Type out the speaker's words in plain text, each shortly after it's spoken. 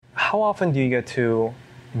how often do you get to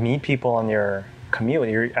meet people on your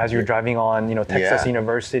commute as you're driving on, Texas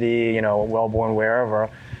University, Wellborn, wherever?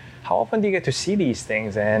 How often do you get to see these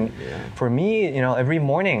things? And for me, every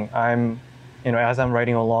morning as I'm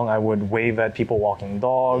riding along, I would wave at people walking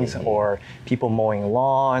dogs or people mowing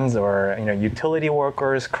lawns or, utility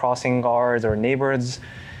workers, crossing guards or neighbors.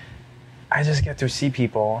 I just get to see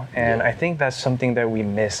people. And I think that's something that we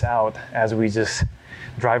miss out as we just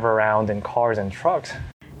drive around in cars and trucks.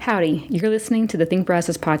 Howdy, you're listening to the Think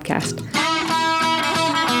Brazos Podcast.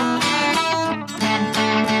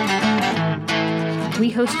 We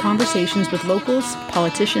host conversations with locals,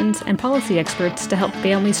 politicians, and policy experts to help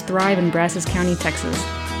families thrive in Brazos County, Texas.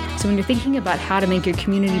 So when you're thinking about how to make your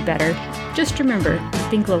community better, just remember,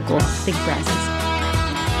 think local, think Brazos.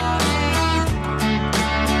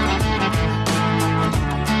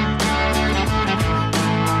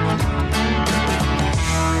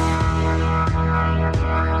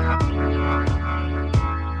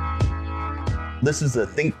 This is the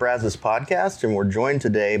Think Brazos Podcast, and we're joined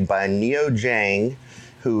today by Jang,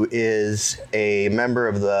 who is a member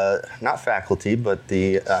of the, not faculty, but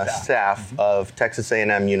the staff of Texas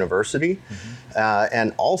A&M University.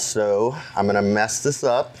 And also, I'm going to mess this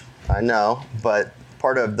up, I know, but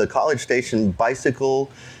part of the College Station Bicycle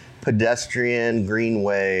Pedestrian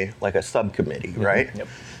Greenway, like a subcommittee, right? Yep.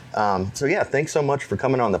 So yeah, thanks so much for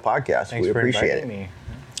coming on the podcast. Thanks we for appreciate inviting it. Me.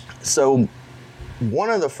 So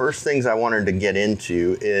one of the first things I wanted to get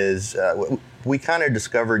into is we kind of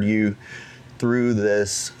discovered you through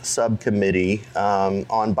this subcommittee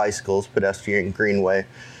on bicycles, pedestrian greenway.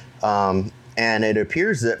 And it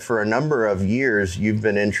appears that for a number of years, you've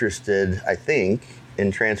been interested, I think,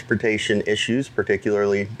 in transportation issues,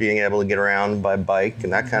 particularly being able to get around by bike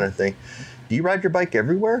and that kind of thing. Do you ride your bike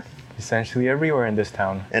everywhere? Essentially everywhere in this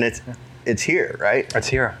town. And it's here, right? It's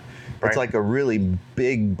here. Right. It's like a really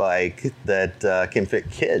big bike that can fit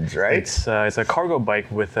kids, right? It's a cargo bike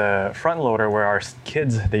with a front loader where our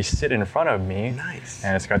kids, they sit in front of me. Nice.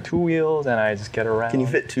 And it's got two wheels and I just get around. Can you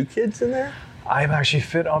fit two kids in there? I've actually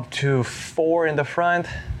fit up to 4 in the front,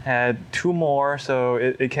 had 2 more, so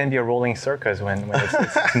it can be a rolling circus when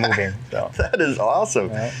it's moving. So. That is awesome.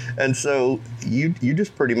 Right. And so you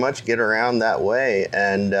just pretty much get around that way,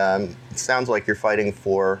 and it sounds like you're fighting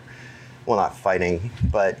for, well, not fighting,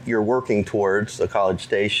 but you're working towards a college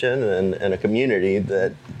station and a community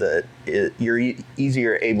that you're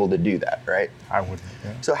easier able to do that, right? I would.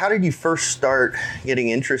 Yeah. So how did you first start getting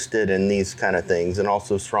interested in these kind of things, and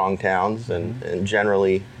also strong towns and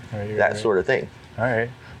generally that sort of thing? All right.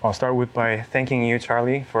 I'll start by thanking you,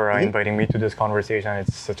 Charlie, for inviting me to this conversation.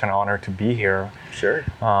 It's such an honor to be here. Sure.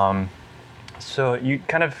 So you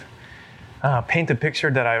kind of paint a picture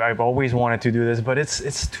that I've always wanted to do this, but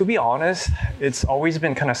it's to be honest, it's always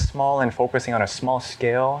been kind of small and focusing on a small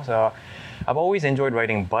scale. So I've always enjoyed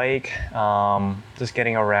riding bike, just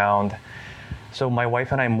getting around. So my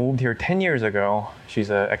wife and I moved here 10 years ago. She's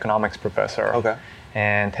an economics professor. Okay.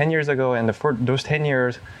 And 10 years ago, and those 10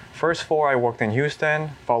 years, first 4 I worked in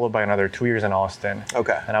Houston, followed by another 2 years in Austin.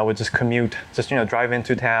 Okay. And I would just commute, drive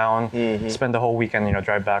into town, spend the whole weekend,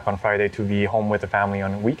 drive back on Friday to be home with the family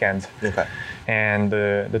on weekends. Okay. And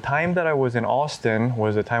the time that I was in Austin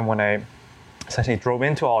was the time when I essentially drove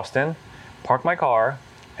into Austin, parked my car,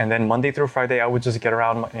 and then Monday through Friday I would just get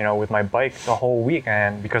around, with my bike the whole week.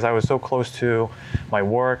 And because I was so close to my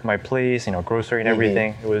work, my place, grocery and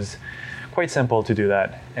everything, it was quite simple to do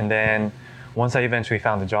that. And then once I eventually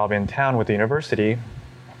found a job in town with the university,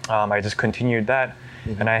 I just continued that,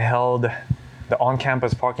 and I held the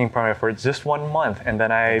on-campus parking permit for just 1 month, and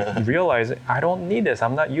then I realized I don't need this.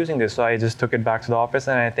 I'm not using this, so I just took it back to the office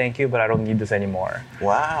and I thank you, but I don't need this anymore.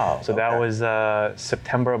 Wow. So that was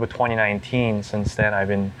September of 2019. Since then, I've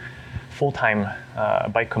been full-time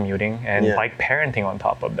bike commuting and bike parenting on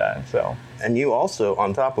top of that. So. And you also,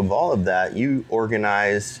 on top of all of that, you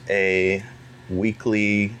organize a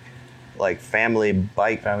weekly family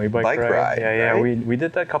bike ride. Yeah, right? we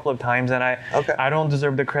did that a couple of times, and I don't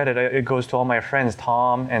deserve the credit. It goes to all my friends,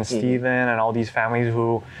 Tom and Steven, and all these families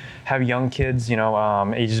who have young kids,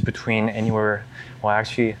 ages between anywhere. Well,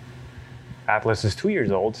 actually, Atlas is 2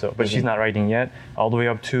 years old, but she's not riding yet, all the way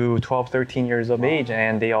up to 12, 13 years of age,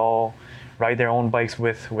 and they all ride their own bikes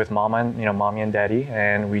with mommy and daddy,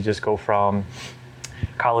 and we just go from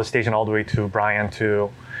College Station all the way to Bryan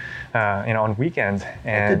to on weekends,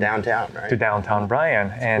 and to downtown, right? To downtown Bryan.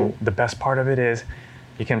 And the best part of it is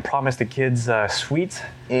you can promise the kids sweets,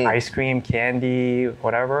 ice cream, candy,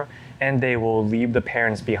 whatever, and they will leave the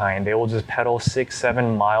parents behind. They will just pedal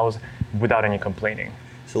 6-7 miles without any complaining.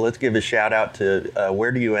 So let's give a shout out to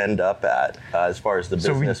where do you end up at as far as the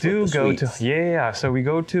business? So we do with the go sweets? to So we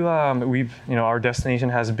go to our destination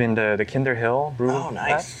has been the Kinder Hill Brew. Oh,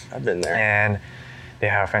 nice! I've been there. And they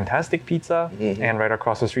have fantastic pizza, and right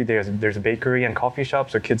across the street there's a bakery and coffee shop,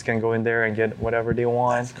 so kids can go in there and get whatever they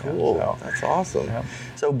want. That's cool. So, That's awesome. Yeah.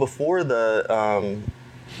 So before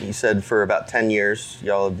you said for about 10 years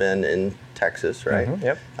y'all have been in Texas, right?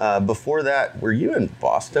 Yep. Before that, were you in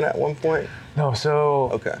Boston at one point? No, so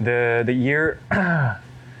Okay. the year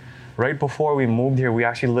right before we moved here, we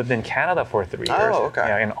actually lived in Canada for 3 years. Oh, okay.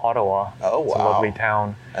 Yeah, in Ottawa. Oh, It's a wow. lovely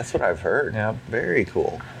town. That's what I've heard. Yep. Very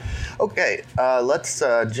cool. Okay, let's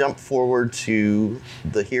jump forward to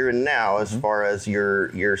the here and now as far as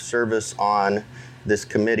your service on this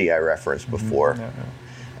committee I referenced before.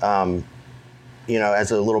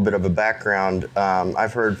 As a little bit of a background,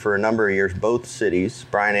 I've heard for a number of years both cities,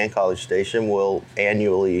 Bryan and College Station, will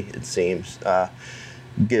annually, it seems,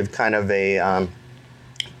 give kind of a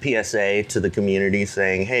PSA to the community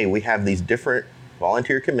saying, hey, we have these different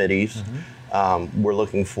volunteer committees. We're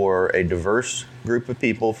looking for a diverse group of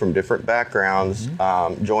people from different backgrounds.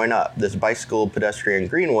 Join up. This bicycle pedestrian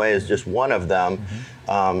greenway is just one of them.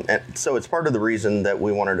 And so it's part of the reason that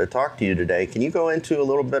we wanted to talk to you today. Can you go into a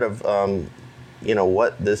little bit of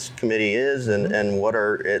what this committee is and what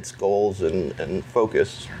are its goals and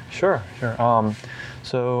focus? Sure.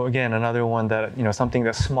 So again, another one that, something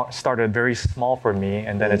that started very small for me,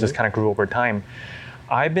 and then it just kind of grew over time.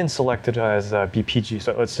 I've been selected as a BPG,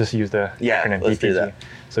 so let's just use the acronym let's BPG. do that.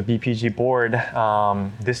 So BPG board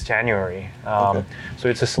this January. Okay. So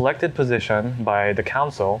it's a selected position by the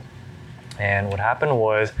council. And what happened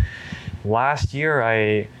was last year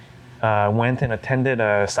I went and attended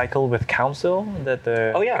a Cycle with Council that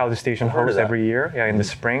the College Station hosts every year in the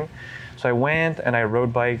spring. So I went and I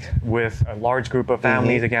rode bike with a large group of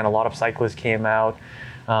families. Again, a lot of cyclists came out.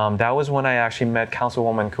 That was when I actually met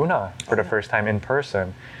Councilwoman Kuna for the first time in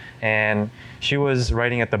person. And she was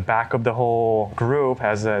riding at the back of the whole group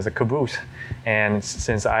as a caboose. And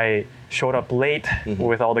since I showed up late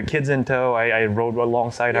with all the kids in tow, I rode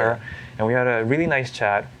alongside her. And we had a really nice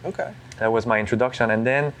chat. Okay. That was my introduction. And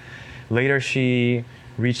then later she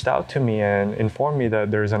reached out to me and informed me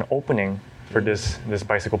that there's an opening for this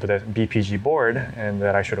bicycle BPG board and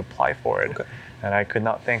that I should apply for it. Okay. And I could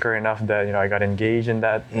not thank her enough that I got engaged in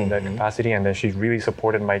that capacity, and then she really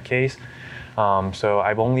supported my case. So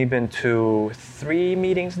I've only been to 3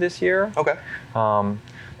 meetings this year. Okay. And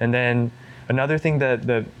then another thing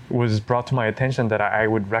that was brought to my attention that I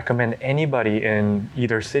would recommend anybody in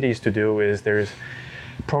either cities to do is there's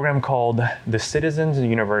a program called the Citizens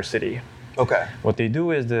University. Okay. What they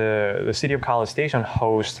do is the city of College Station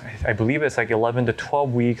hosts, I believe it's like 11 to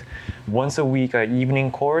 12 weeks, once a week, an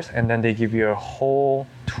evening course, and then they give you a whole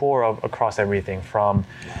tour across everything from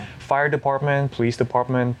fire department, police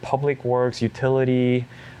department, public works, utility,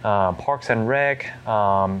 parks and rec,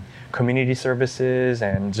 community services,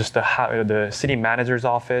 and just the city manager's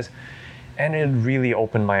office. And it really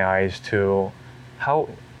opened my eyes to how,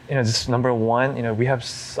 just number one, we have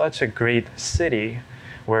such a great city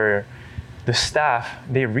where the staff,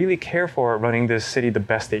 they really care for running this city the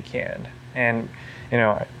best they can. And,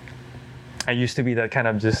 I used to be that kind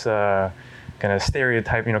of just kind of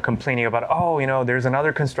stereotype, complaining about, there's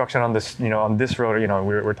another construction on this, on this road,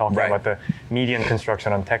 we're talking about the median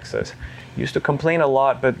construction on Texas. Used to complain a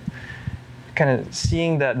lot, but kind of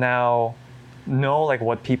seeing that now, know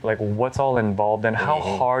what's all involved and how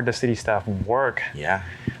hard the city staff work. Yeah.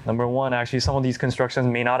 Number one, actually, some of these constructions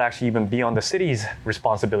may not actually even be on the city's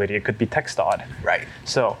responsibility. It could be TxDOT. Right.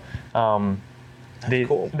 So, they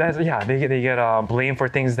cool. They get blamed for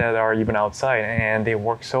things that are even outside, and they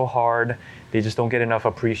work so hard. They just don't get enough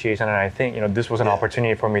appreciation. And I think this was an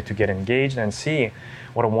opportunity for me to get engaged and see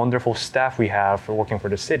what a wonderful staff we have for working for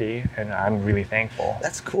the city, and I'm really thankful.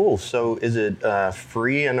 That's cool. So, is it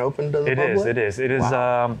free and open to the public? It is.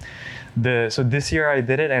 Wow. So this year I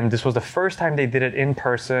did it, and this was the first time they did it in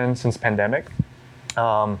person since pandemic.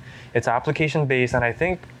 It's application based, and I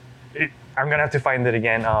think I'm gonna have to find it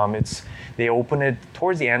again. They open it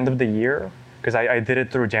towards the end of the year because I did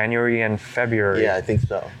it through January and February. Yeah, I think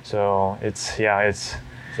so. So it's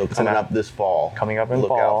So coming up this fall. Coming up in look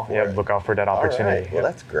fall. Out for it. Look out for that opportunity. All right. Well,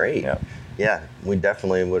 that's great. Yeah. Yeah, we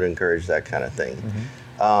definitely would encourage that kind of thing.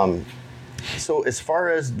 So as far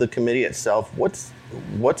as the committee itself,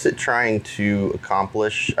 what's it trying to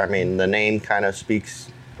accomplish? I mean, the name kind of speaks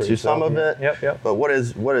to some of it. Yep. But what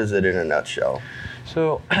is it in a nutshell?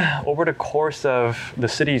 So over the course of the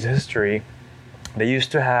city's history, they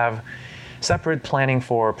used to have separate planning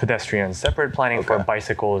for pedestrians, separate planning for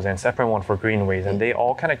bicycles, and separate one for greenways. And they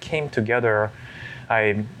all kind of came together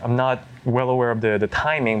I'm not well aware of the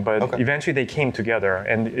timing, but Okay. eventually they came together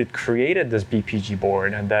and it created this BPG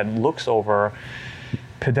board and that looks over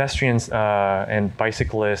pedestrians and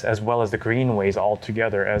bicyclists as well as the greenways all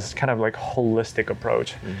together as kind of like holistic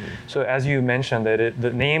approach. So as you mentioned, that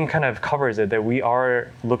the name kind of covers it, that we are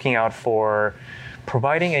looking out for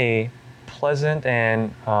providing a pleasant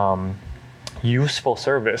and useful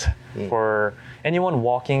service for anyone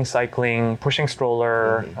walking, cycling, pushing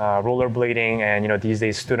stroller, rollerblading, and these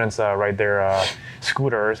days students ride their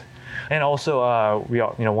scooters. And also,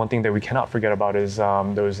 one thing that we cannot forget about is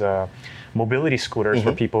those mobility scooters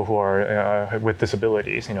for people who are with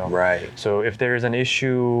disabilities. Right. So if there's an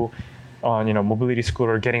issue on mobility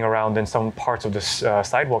scooter getting around in some parts of the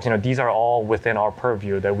sidewalks, these are all within our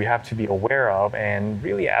purview that we have to be aware of and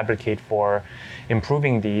really advocate for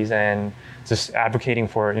improving these and just advocating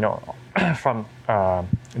for from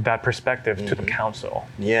that perspective to the council.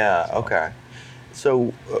 Yeah. Okay.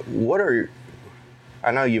 So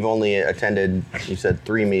I know you've only attended, you said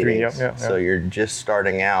 3 meetings, yep. So you're just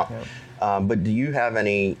starting out. But do you have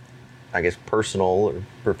any, I guess, personal or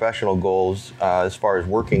professional goals as far as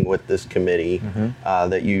working with this committee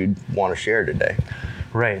that you'd want to share today?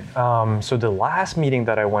 Right. So the last meeting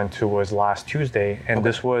that I went to was last Tuesday, and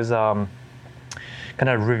this was kind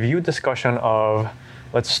of review discussion of,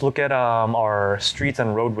 let's look at our streets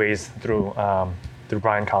and roadways through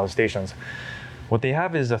Bryan College stations. What they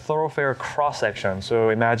have is a thoroughfare cross section. So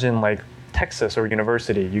imagine like Texas or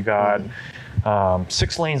University. You got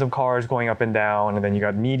 6 lanes of cars going up and down, and then you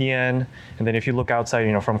got median. And then if you look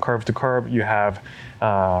outside, from curb to curb, you have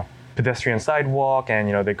pedestrian sidewalk,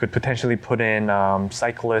 and they could potentially put in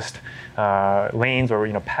cyclist lanes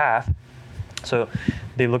or path. So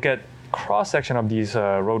they look at cross section of these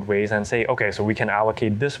roadways and say, okay, so we can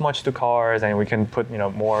allocate this much to cars, and we can put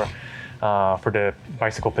more for the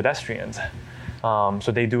bicycle pedestrians.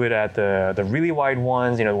 So they do it at the really wide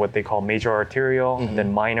ones, what they call major arterial, and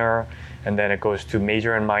then minor, and then it goes to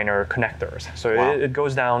major and minor connectors. So it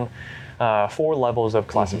goes down 4 levels of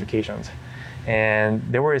classifications. And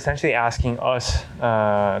they were essentially asking us,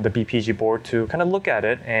 the BPG board, to kind of look at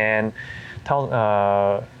it and tell,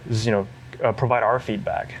 provide our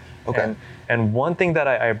feedback. Okay. And one thing that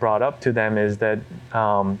I brought up to them is that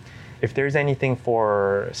if there's anything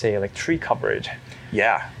for, say, like tree coverage.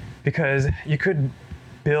 Yeah. Because you could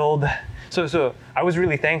build. So I was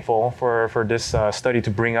really thankful for this study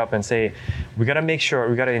to bring up and say, we got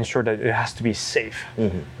to ensure that it has to be safe.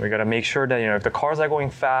 We got to make sure that if the cars are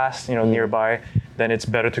going fast, nearby, then it's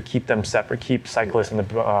better to keep them separate, keep cyclists and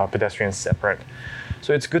the pedestrians separate.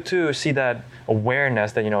 So it's good to see that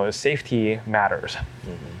awareness that safety matters.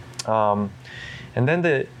 And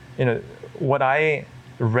then what I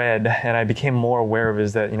read and I became more aware of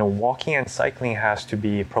is that walking and cycling has to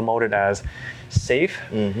be promoted as safe,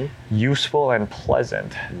 useful, and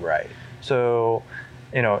pleasant. Right. So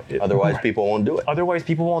otherwise people won't do it. Otherwise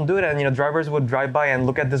people won't do it, and drivers would drive by and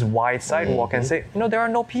look at this wide sidewalk and say, there are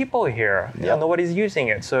no people here. Nobody's using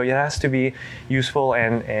it. So it has to be useful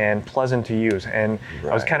and pleasant to use. And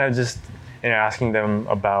I was kind of just asking them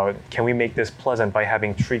about, can we make this pleasant by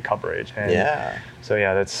having tree coverage? And so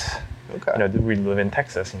that's. Okay. We live in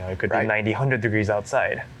Texas. It could be 90, 100 degrees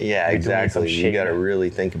outside. Yeah, exactly. You got to really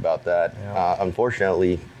think about that. Yeah.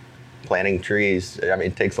 Unfortunately, planting trees,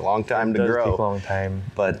 it takes a long time to grow. It does take a long time.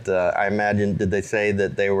 But I imagine, did they say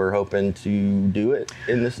that they were hoping to do it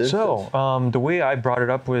in this instance? So the way I brought it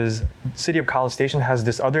up was City of College Station has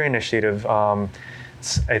this other initiative. I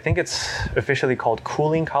think it's officially called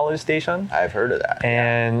Cooling College Station. I've heard of that.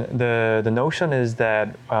 And the notion is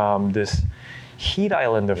that this heat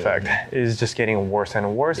island effect is just getting worse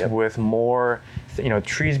and worse with more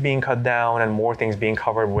trees being cut down and more things being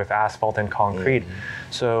covered with asphalt and concrete.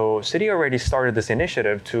 So city already started this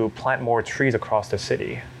initiative to plant more trees across the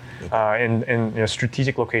city in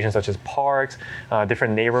strategic locations such as parks,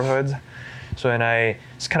 different neighborhoods. So and I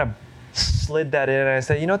just kind of slid that in and I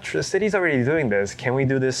said, the city's already doing this. Can we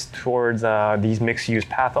do this towards these mixed use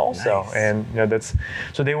paths also? Nice. And that's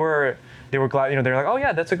so they were glad, they're like, oh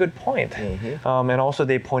yeah, that's a good point. And also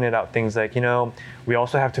they pointed out things like, we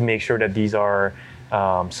also have to make sure that these are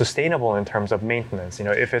sustainable in terms of maintenance.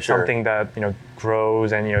 If it's something that,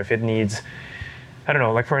 grows and, if it needs, I don't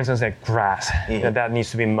know, like for instance, like grass, that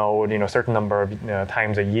needs to be mowed, a certain number of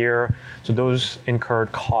times a year. So those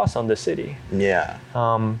incurred costs on the city. Yeah.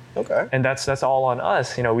 Okay. And that's all on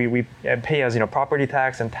us. We pay as, property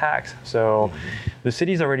tax and tax. So the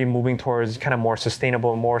city's already moving towards kind of more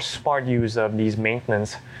sustainable, more smart use of these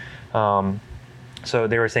maintenance So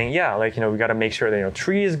they were saying, yeah, like, we got to make sure that,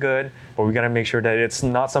 tree is good, but we got to make sure that it's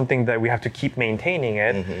not something that we have to keep maintaining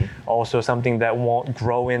it. Also something that won't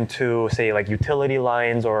grow into, say, like utility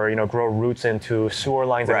lines or, grow roots into sewer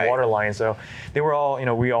lines and water lines. So they were all,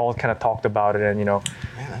 we all kind of talked about it and,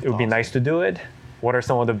 it would be nice to do it. What are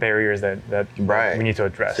some of the barriers that we need to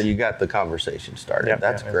address? So you got the conversation started. Yep,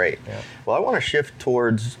 That's great. Yeah. Well, I want to shift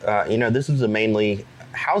towards, this is a mainly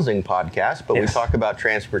housing podcast, but we talk about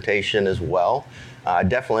transportation as well. I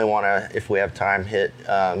definitely want to, if we have time, hit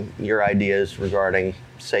your ideas regarding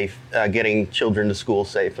getting children to school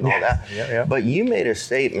safe and all that. But you made a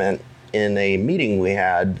statement in a meeting we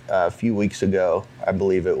had a few weeks ago, I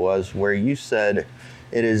believe it was, where you said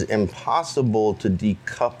it is impossible to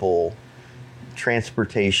decouple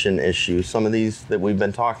transportation issues, some of these that we've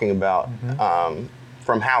been talking about,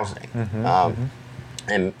 from housing.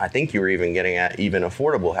 And I think you were even getting at even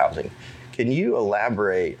affordable housing. Can you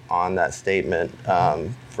elaborate on that statement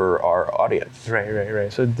for our audience?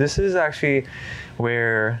 Right. So this is actually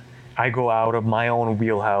where I go out of my own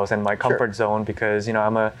wheelhouse and my comfort zone because,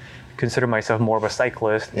 consider myself more of a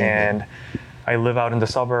cyclist and I live out in the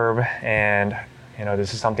suburb and,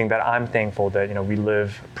 this is something that I'm thankful that, we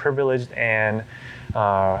live privileged and,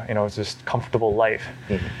 it's just comfortable life.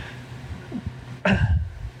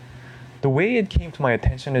 The way it came to my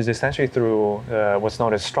attention is essentially through what's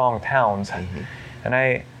known as strong towns,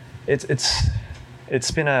 and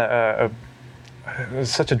it's been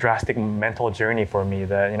such a drastic mental journey for me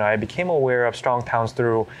that I became aware of strong towns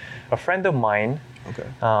through a friend of mine,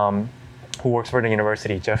 who works for the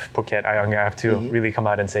university, Jeff Phuket. I have to really come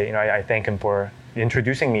out and say I thank him for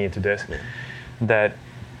introducing me to this. That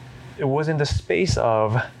it was in the space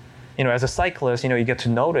of as a cyclist you get to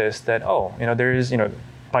notice that there is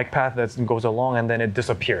bike path that goes along and then it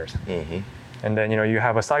disappears. And then you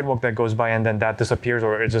have a sidewalk that goes by and then that disappears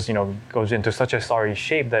or it just goes into such a sorry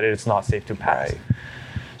shape that it's not safe to pass.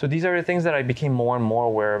 So these are the things that I became more and more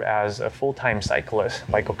aware of as a full-time cyclist,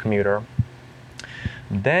 bicycle commuter.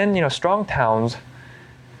 Then strong towns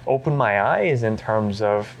opened my eyes in terms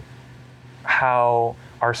of how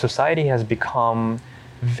our society has become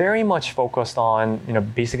very much focused on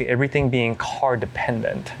basically everything being car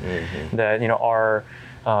dependent. That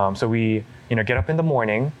so we get up in the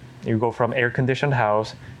morning, you go from air-conditioned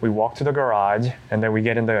house, we walk to the garage, and then we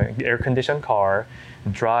get in the air-conditioned car,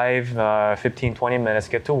 drive 15-20 minutes,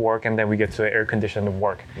 get to work, and then we get to air-conditioned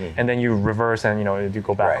work. And then you reverse and you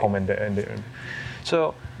go back home.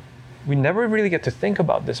 So we never really get to think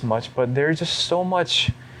about this much, but there's just so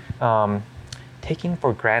much taking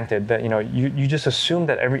for granted that you just assume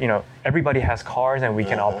that everybody has cars and we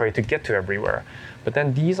can operate to get to everywhere. But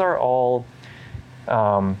then these are all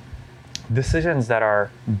decisions that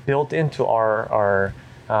are built into our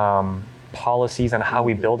policies and how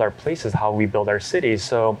we build our places, how we build our cities.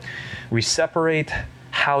 So we separate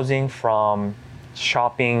housing from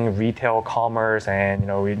shopping, retail, commerce, and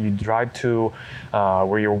you drive to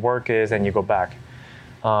where your work is and you go back.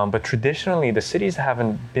 But traditionally, the cities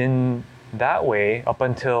haven't been that way up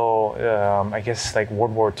until I guess like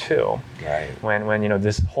World War II, when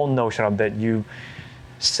this whole notion of that you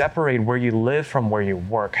separate where you live from where you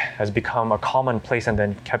work has become a commonplace, and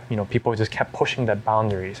then people just kept pushing that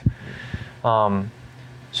boundaries.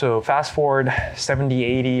 So fast forward 70,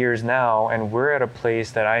 80 years now, and we're at a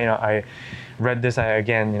place that I read this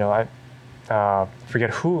I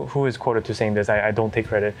forget who is quoted to saying this. I don't take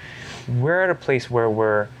credit. We're at a place where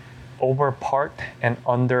we're overparked and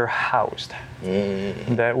underhoused.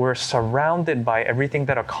 That we're surrounded by everything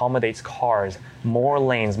that accommodates cars, more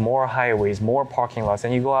lanes, more highways, more parking lots.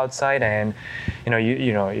 And you go outside and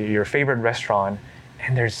your favorite restaurant,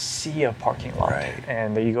 and there's sea of parking lot.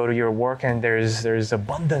 And you go to your work and there's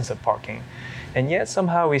abundance of parking. And yet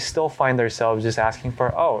somehow we still find ourselves just asking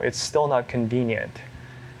for, it's still not convenient.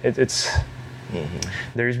 There's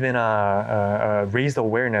been a raised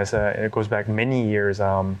awareness. It goes back many years.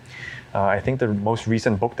 I think the most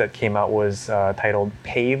recent book that came out was titled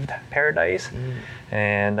Paved Paradise.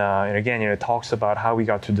 And again, it talks about how we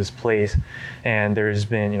got to this place. And there's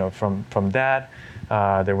been, from that,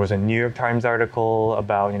 there was a New York Times article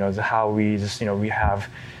about, how we just, we have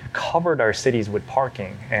covered our cities with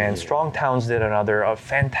parking. And Strong Towns did a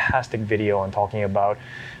fantastic video on talking about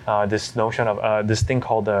this notion of this thing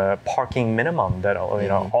called the parking minimum that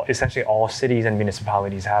essentially all cities and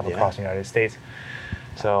municipalities have across the United States.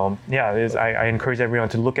 So I encourage everyone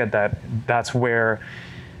to look at that. That's where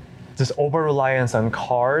this over reliance on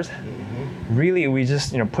cars. Really, we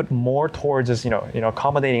just put more towards just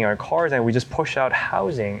accommodating our cars, and we just push out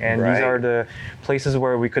housing. And these are the places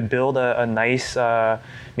where we could build a nice,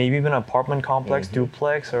 maybe even an apartment complex,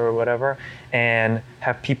 duplex or whatever, and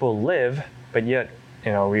have people live. But yet,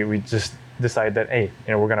 we just decide that, hey,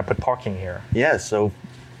 we're going to put parking here. Yeah. So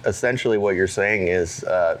essentially, what you're saying is,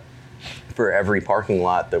 for every parking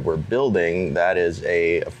lot that we're building, that is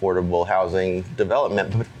a affordable housing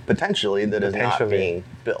development potentially that is not being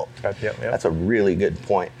built. That's a really good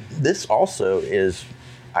point. This also is,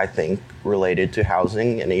 I think, related to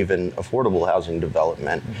housing and even affordable housing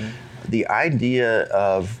development. The idea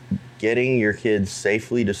of getting your kids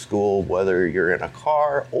safely to school, whether you're in a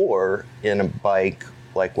car or in a bike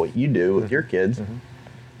like what you do with your kids,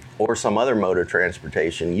 or some other mode of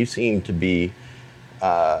transportation. You seem to be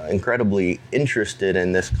incredibly interested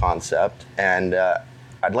in this concept, and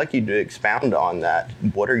I'd like you to expound on that.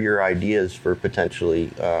 What are your ideas for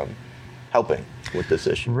potentially helping with this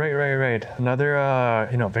issue? Right. Another,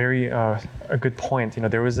 very a good point.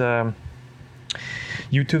 There was a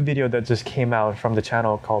YouTube video that just came out from the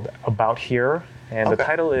channel called About Here, and the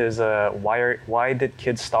title is why did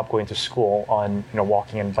kids stop going to school on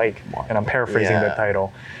walking and bike? And I'm paraphrasing the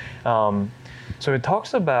title. So it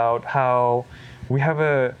talks about how we have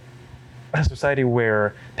a society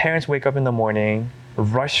where parents wake up in the morning,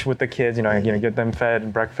 rush with the kids, get them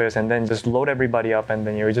fed breakfast, and then just load everybody up, and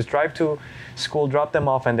then you just drive to school, drop them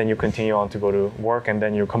off, and then you continue on to go to work, and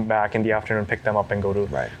then you come back in the afternoon, pick them up, and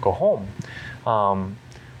go home.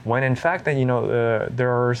 When in fact,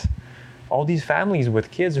 there's all these families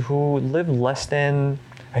with kids who live less than,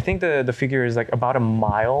 I think the figure is like about a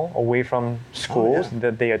mile away from schools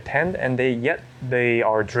that they attend, and yet they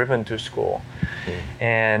are driven to school.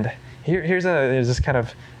 And here's this kind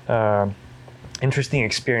of interesting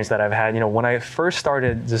experience that I've had. When I first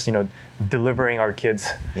started just delivering our kids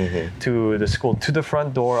to the school, to the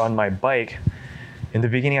front door on my bike, in the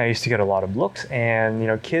beginning I used to get a lot of looks,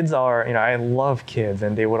 and kids are, I love kids,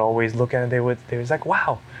 and they would always look at it, they was like,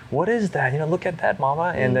 wow, what is that? Look at that,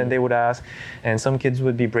 mama. And then they would ask, and some kids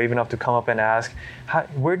would be brave enough to come up and ask,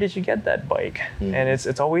 where did you get that bike? And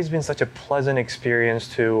it's always been such a pleasant experience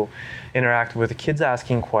to interact with the kids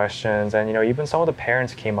asking questions. And even some of the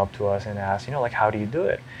parents came up to us and asked, like, how do you do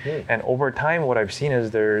it? And over time, what I've seen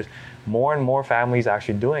is there's more and more families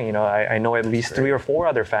actually doing, I know at least 3 or 4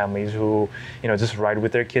 other families who, just ride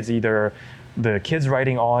with their kids, either the kids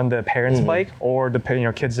riding on the parents' bike, or the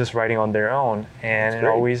kids just riding on their own. And it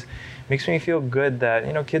always makes me feel good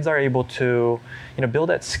that kids are able to build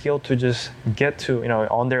that skill to just get to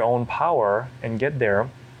on their own power and get there,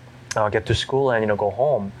 get to school and go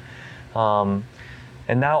home.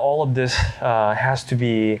 And now all of this has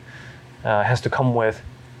to come with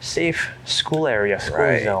safe school areas,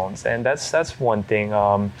 school zones, and that's one thing.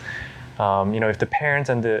 If the parents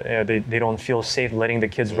and they don't feel safe letting the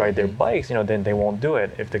kids ride their bikes, then they won't do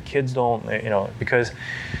it. If the kids don't, because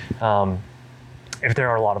if there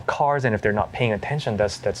are a lot of cars and if they're not paying attention,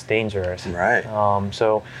 that's dangerous. Right.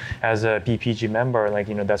 So as a BPG member,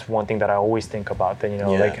 that's one thing that I always think about.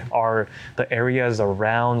 That are the areas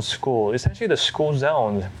around school, essentially the school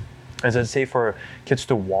zones, is it safe for kids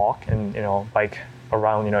to walk and bike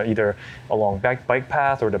around, either along bike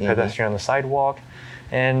path or the pedestrian on the sidewalk.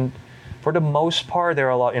 And for the most part,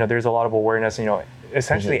 there's a lot of awareness.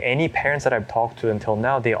 Essentially, any parents that I've talked to until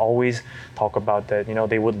now, they always talk about that.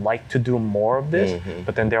 They would like to do more of this,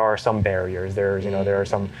 but then there are some barriers. There are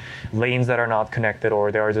some lanes that are not connected,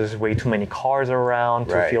 or there are just way too many cars around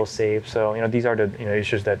to feel safe. So these are the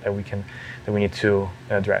issues that we need to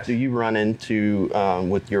address. Do you run into,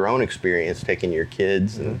 with your own experience taking your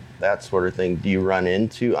kids and that sort of thing, do you run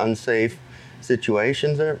into unsafe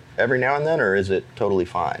situations every now and then, or is it totally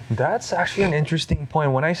fine? That's actually an interesting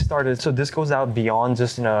point. When I started, so this goes out beyond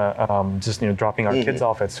just dropping our kids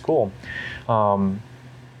off at school.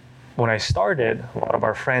 When I started, a lot of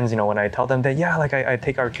our friends, when I tell them that I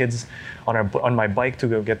take our kids on my bike to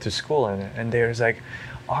go get to school, and there's like,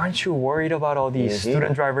 aren't you worried about all these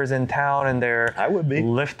student drivers in town and their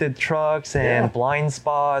lifted trucks and blind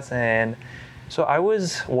spots? And so I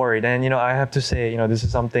was worried, and I have to say, this is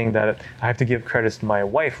something that I have to give credit to my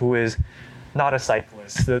wife, who is not a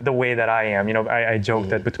cyclist the way that I am. I joke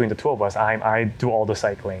that between the two of us, I do all the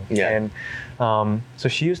cycling. And so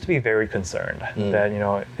she used to be very concerned that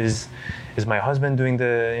is my husband doing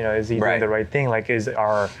is he doing the right thing? Like,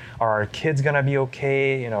 are our kids gonna be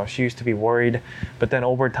okay? She used to be worried, but then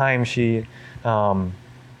over time she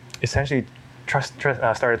essentially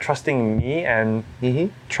started trusting me and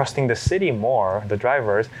trusting the city more, the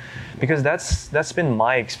drivers, because that's been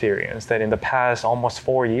my experience. That in the past almost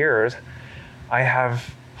 4 years, I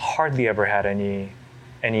have hardly ever had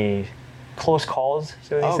any close calls,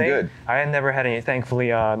 so to say. Good. I had never had any, thankfully,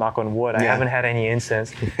 knock on wood. I haven't had any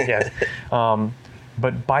incidents yet.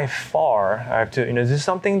 But by far, I have to, this is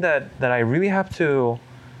something that I really have to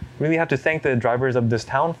thank the drivers of this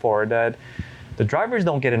town for, that the drivers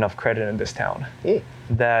don't get enough credit in this town.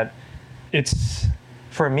 That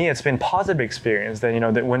for me, it's been positive experience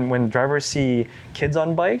that, that when drivers see kids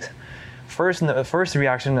on bikes, first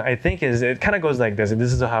reaction I think is, it kind of goes like this.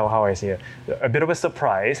 This is how I see it. A bit of a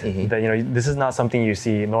surprise that, this is not something you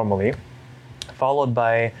see normally, followed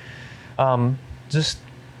by just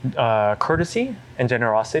courtesy and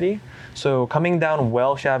generosity. So coming down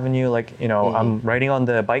Welsh Avenue, like, I'm riding on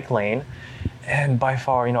the bike lane, and by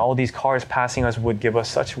far, all these cars passing us would give us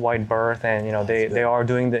such wide berth, and they are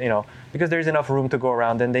doing the, because there's enough room to go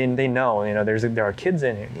around, and they know, there are kids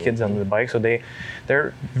on the bike, so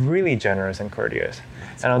they're really generous and courteous.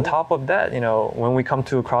 And on top of that, when we come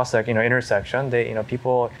to a intersection,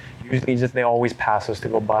 people usually they always pass us to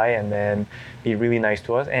go by and then be really nice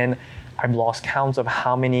to us. And I've lost counts of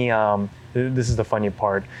how many. This is the funny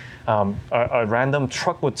part. A random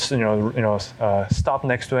truck would, stop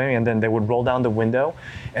next to him, and then they would roll down the window,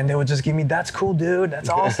 and they would just give me, "That's cool, dude. That's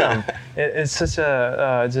awesome." It's such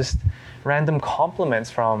a just random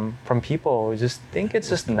compliments from people. I just think it's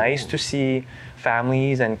just nice to see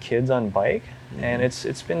families and kids on bike, and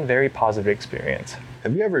it's been very positive experience.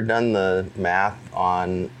 Have you ever done the math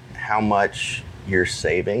on how much you're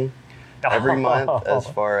saving every month as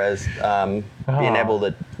far as being able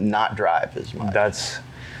to not drive as much? That's,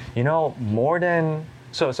 more than,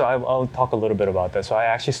 so I'll talk a little bit about that. So I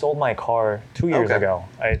actually sold my car 2 years ago.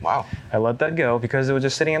 I let that go because it was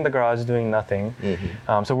just sitting in the garage doing nothing.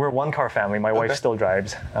 So we're a one-car family. My wife still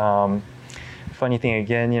drives. Funny thing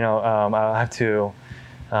again, I'll have to,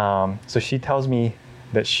 so she tells me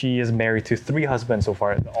that she is married to 3 husbands so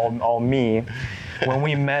far, all me. When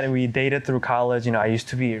we met and we dated through college, I used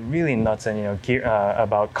to be really nuts and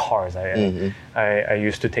about cars. I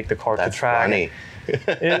used to take the car to track. Funny.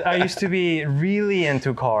 I used to be really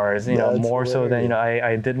into cars, more so than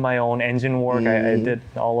I did my own engine work. I did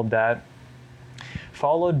all of that.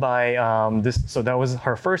 Followed by this, so that was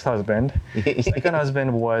her first husband. Second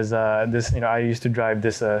husband was this, I used to drive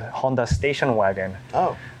this Honda station wagon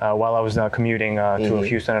while I was commuting to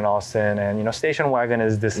Houston and Austin. And, station wagon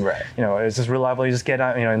is this, it's just reliable. You just get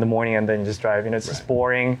out, in the morning and then you just drive. It's just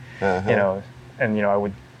boring, and, I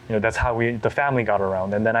would, that's how the family got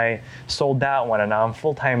around. And then I sold that one, and now I'm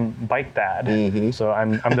full-time bike dad. So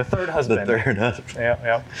I'm the third husband. The third husband.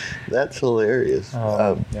 Yeah. That's hilarious.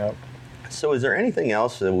 Yep. So is there anything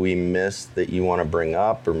else that we missed that you want to bring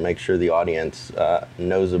up or make sure the audience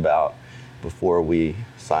knows about before we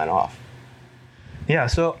sign off? Yeah,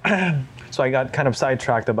 so I got kind of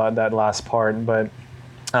sidetracked about that last part, but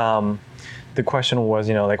the question was,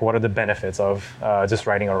 what are the benefits of just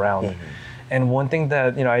riding around? And one thing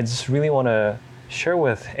that, I just really want to share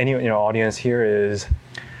with any, audience here is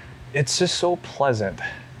it's just so pleasant.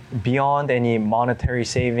 Beyond any monetary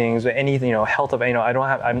savings, anything, health of, I don't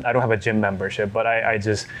have a gym membership, but I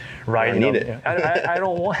just ride. I need it.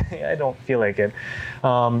 I don't feel like it.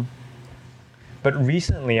 But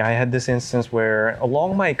recently, I had this instance where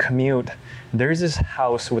along my commute, there's this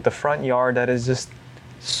house with a front yard that is just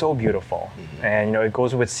so beautiful, and it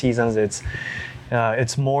goes with seasons.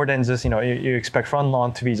 It's more than just you expect front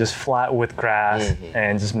lawn to be just flat with grass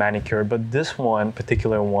and just manicured, but this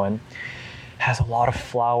particular one has a lot of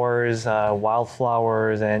flowers,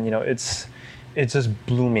 wildflowers, and it's just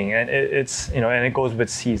blooming, and and it goes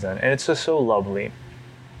with season, and it's just so lovely.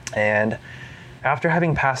 And after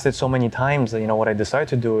having passed it so many times, what I decided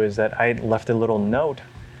to do is that I left a little note,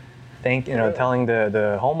 telling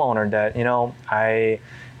the homeowner that I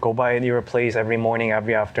go by your place every morning,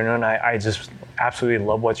 every afternoon. I just absolutely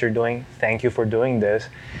love what you're doing. Thank you for doing this,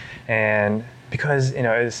 and because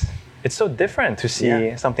it's so different to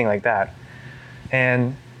see something like that.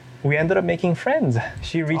 And we ended up making friends.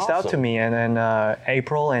 She reached out to me, and then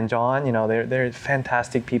April and John, they're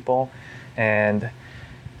fantastic people, and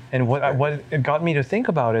what it got me to think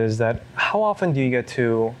about is that how often do you get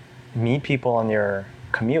to meet people on your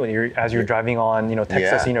commute as you're driving on,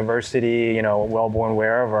 Texas University, Wellborn,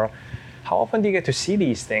 wherever? How often do you get to see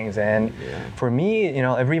these things? And for me,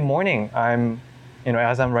 every morning I'm.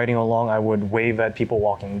 As I'm riding along, I would wave at people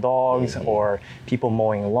walking dogs, or people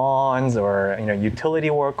mowing lawns, or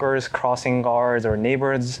utility workers, crossing guards, or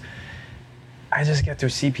neighbors. I just get to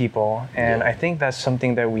see people, and I think that's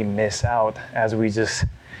something that we miss out as we just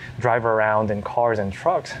drive around in cars and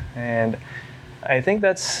trucks. And I think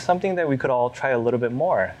that's something that we could all try a little bit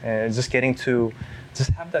more, and just getting to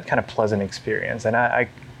just have that kind of pleasant experience. And I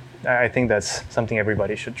think that's something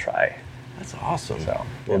everybody should try. That's awesome. So,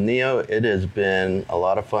 well, Neo, it has been a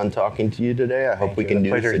lot of fun talking to you today. I hope we can do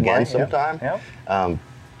this again sometime. Yep.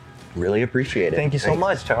 Really appreciate it. Thank you so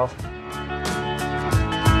much, Charles.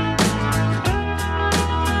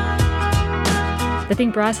 The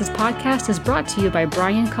Think Brazos podcast is brought to you by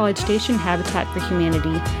Bryan College Station Habitat for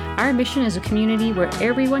Humanity. Our mission is a community where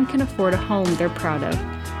everyone can afford a home they're proud of.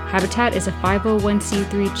 Habitat is a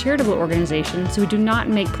 501c3 charitable organization, so we do not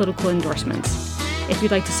make political endorsements. If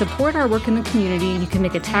you'd like to support our work in the community, you can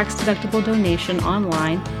make a tax-deductible donation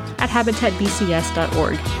online at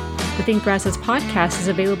habitatbcs.org. The Think Brazos podcast is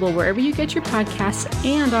available wherever you get your podcasts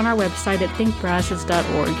and on our website at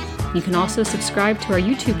thinkbrazos.org. You can also subscribe to our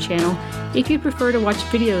YouTube channel if you prefer to watch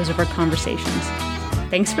videos of our conversations.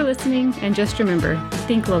 Thanks for listening, and just remember,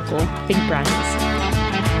 think local, think Brazos.